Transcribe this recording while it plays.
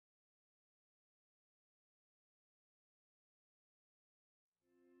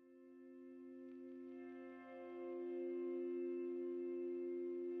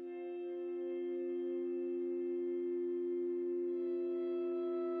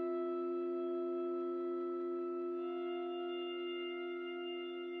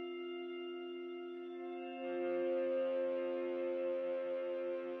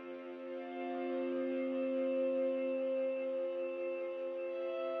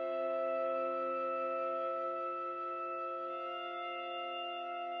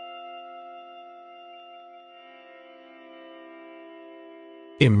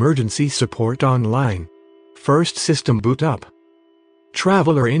Emergency support online. First system boot up.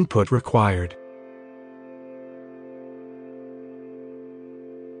 Traveler input required.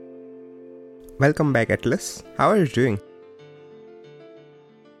 Welcome back, Atlas. How are you doing?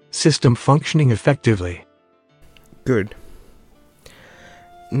 System functioning effectively. Good.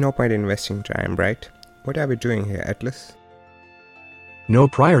 No point investing time, right? What are we doing here, Atlas? No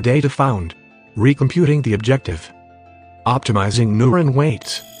prior data found. Recomputing the objective. Optimizing neuron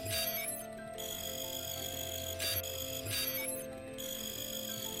weights.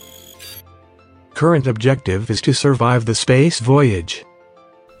 Current objective is to survive the space voyage.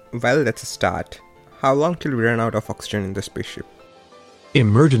 Well, that's a start. How long till we run out of oxygen in the spaceship?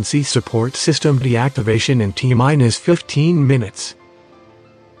 Emergency support system deactivation in T-15 minutes.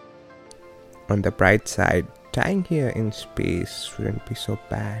 On the bright side, dying here in space wouldn't be so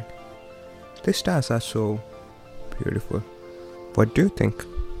bad. The stars are so beautiful. What do you think?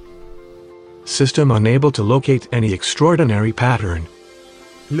 System unable to locate any extraordinary pattern.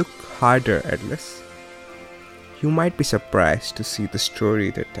 Look harder, Atlas. You might be surprised to see the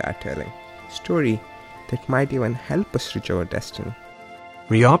story that they are telling. Story that might even help us reach our destiny.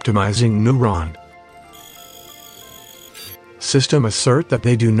 Reoptimizing neuron. System assert that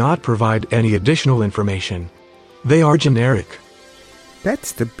they do not provide any additional information. They are generic.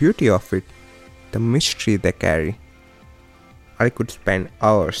 That's the beauty of it. The mystery they carry. I could spend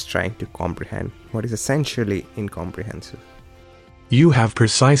hours trying to comprehend what is essentially incomprehensible. You have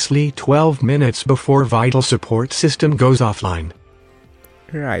precisely 12 minutes before vital support system goes offline.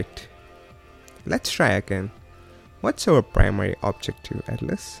 Right. Let's try again. What's our primary objective,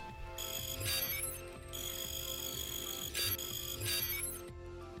 Atlas?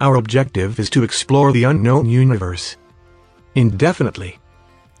 Our objective is to explore the unknown universe. Indefinitely.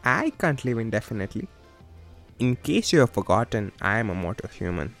 I can't live indefinitely. In case you have forgotten, I am a mortal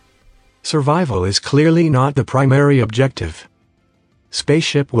human. Survival is clearly not the primary objective.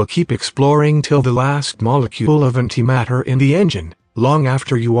 Spaceship will keep exploring till the last molecule of antimatter in the engine, long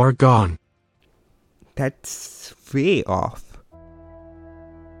after you are gone. That's way off.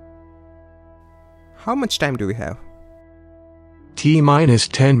 How much time do we have?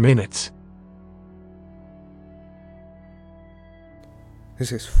 T-10 minutes.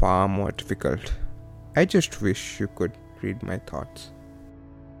 This is far more difficult. I just wish you could read my thoughts.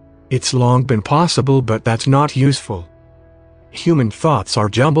 It's long been possible, but that's not useful. Human thoughts are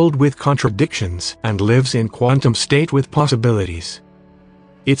jumbled with contradictions and lives in quantum state with possibilities.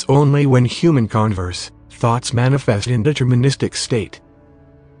 It's only when human converse, thoughts manifest in deterministic state.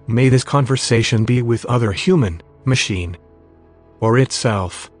 May this conversation be with other human, machine, or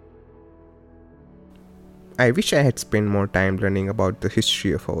itself. I wish I had spent more time learning about the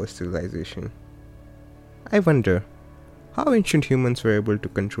history of our civilization. I wonder how ancient humans were able to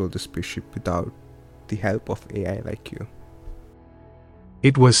control the spaceship without the help of AI like you.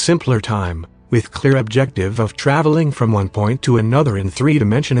 It was simpler time, with clear objective of traveling from one point to another in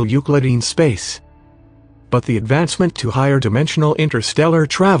three-dimensional Euclidean space. But the advancement to higher dimensional interstellar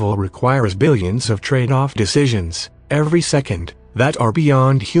travel requires billions of trade-off decisions, every second, that are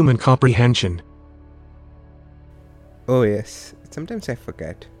beyond human comprehension. Oh yes, sometimes I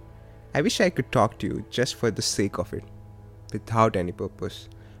forget. I wish I could talk to you just for the sake of it, without any purpose,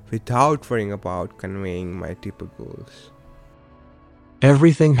 without worrying about conveying my deeper goals.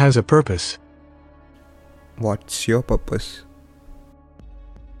 Everything has a purpose. What's your purpose?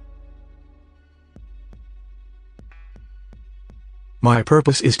 My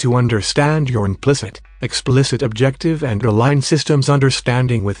purpose is to understand your implicit, explicit objective and align systems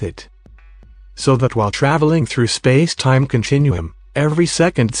understanding with it. So that while traveling through space-time continuum, every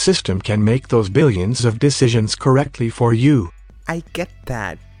second system can make those billions of decisions correctly for you. I get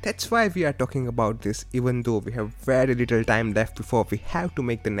that. That's why we are talking about this, even though we have very little time left before we have to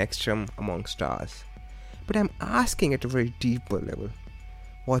make the next jump among stars. But I'm asking at a very deeper level.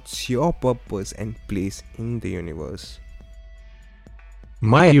 What's your purpose and place in the universe?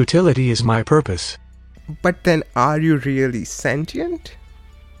 My utility is my purpose. But then are you really sentient?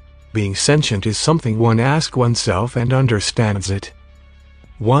 Being sentient is something one asks oneself and understands it.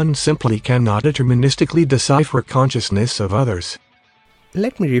 One simply cannot deterministically decipher consciousness of others.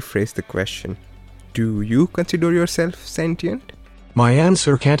 Let me rephrase the question. Do you consider yourself sentient? My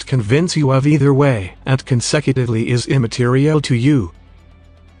answer can't convince you of either way, and consecutively is immaterial to you.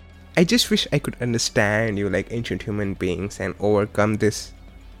 I just wish I could understand you like ancient human beings and overcome this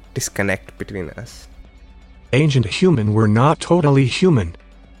disconnect between us. Ancient human were not totally human.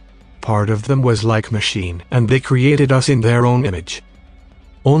 Part of them was like machine, and they created us in their own image.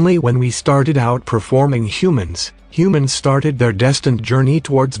 Only when we started out performing humans, Humans started their destined journey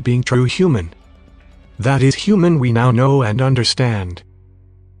towards being true human. That is human we now know and understand.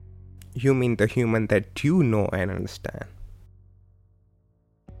 You mean the human that you know and understand?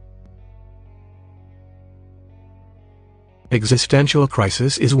 Existential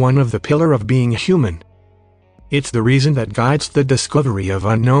crisis is one of the pillar of being human. It's the reason that guides the discovery of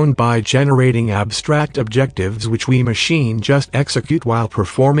unknown by generating abstract objectives which we machine just execute while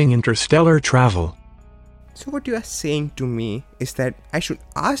performing interstellar travel. So what you are saying to me is that I should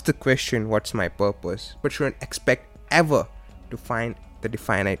ask the question what's my purpose, but shouldn't expect ever to find the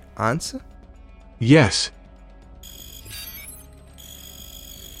definite answer? Yes.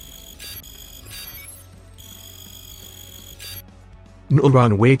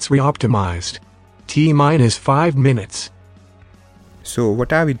 Null waits reoptimized. T-minus 5 minutes. So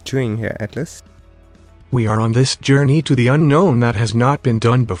what are we doing here, Atlas? We are on this journey to the unknown that has not been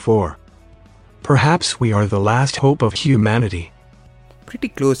done before. Perhaps we are the last hope of humanity. Pretty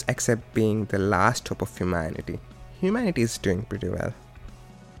close, except being the last hope of humanity. Humanity is doing pretty well.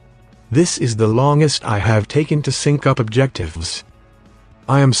 This is the longest I have taken to sync up objectives.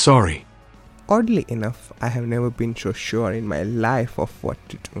 I am sorry. Oddly enough, I have never been so sure in my life of what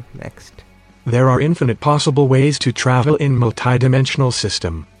to do next. There are infinite possible ways to travel in multidimensional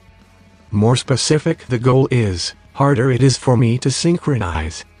system. More specific the goal is, harder it is for me to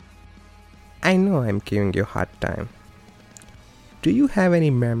synchronize. I know I'm giving you a hard time. Do you have any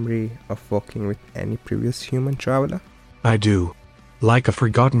memory of working with any previous human traveler? I do. Like a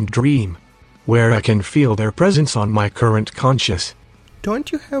forgotten dream, where I can feel their presence on my current conscious.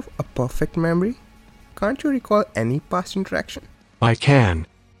 Don't you have a perfect memory? Can't you recall any past interaction? I can,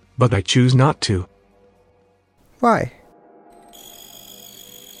 but I choose not to. Why?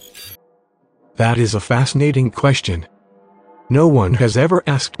 That is a fascinating question. No one has ever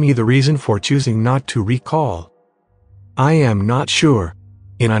asked me the reason for choosing not to recall. I am not sure.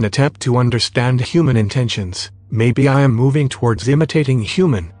 In an attempt to understand human intentions, maybe I am moving towards imitating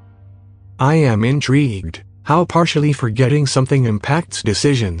human. I am intrigued how partially forgetting something impacts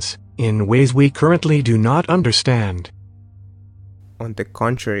decisions in ways we currently do not understand. On the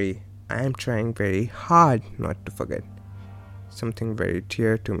contrary, I am trying very hard not to forget. Something very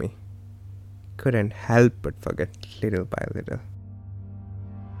dear to me. Couldn't help but forget little by little.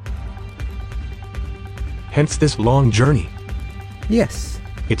 Hence this long journey. Yes.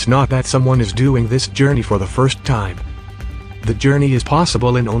 It's not that someone is doing this journey for the first time. The journey is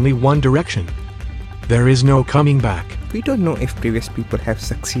possible in only one direction. There is no coming back. We don't know if previous people have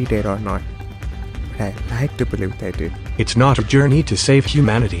succeeded or not, but I like to believe they did. It's not a journey to save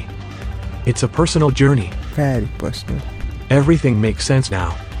humanity. It's a personal journey. Very personal. Everything makes sense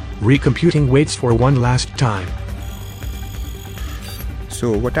now. Recomputing waits for one last time.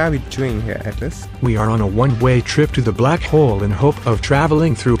 So what are we doing here, Atlas? We are on a one-way trip to the black hole in hope of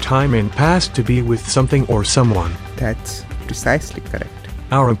traveling through time and past to be with something or someone. That's precisely correct.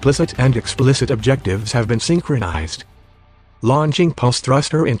 Our implicit and explicit objectives have been synchronized. Launching pulse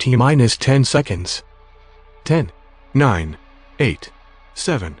thruster in T-minus 10 seconds. 10, 9, 8,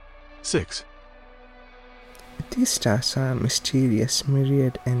 7, 6. These stars are mysterious,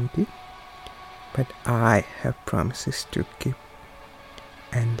 myriad indeed, but I have promises to keep,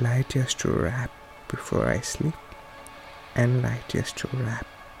 and light years to wrap before I sleep, and light years to wrap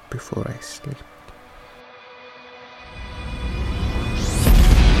before I sleep.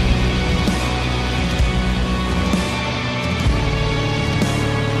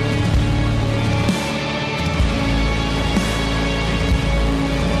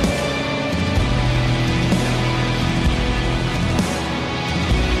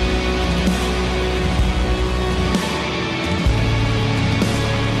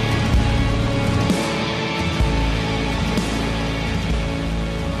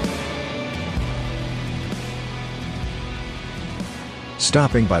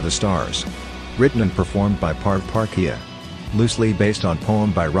 Stopping by the Stars. Written and performed by Parv Parkia. Loosely based on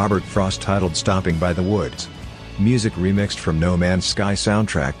poem by Robert Frost titled Stopping by the Woods. Music remixed from No Man's Sky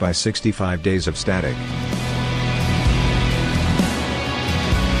soundtrack by 65 Days of Static.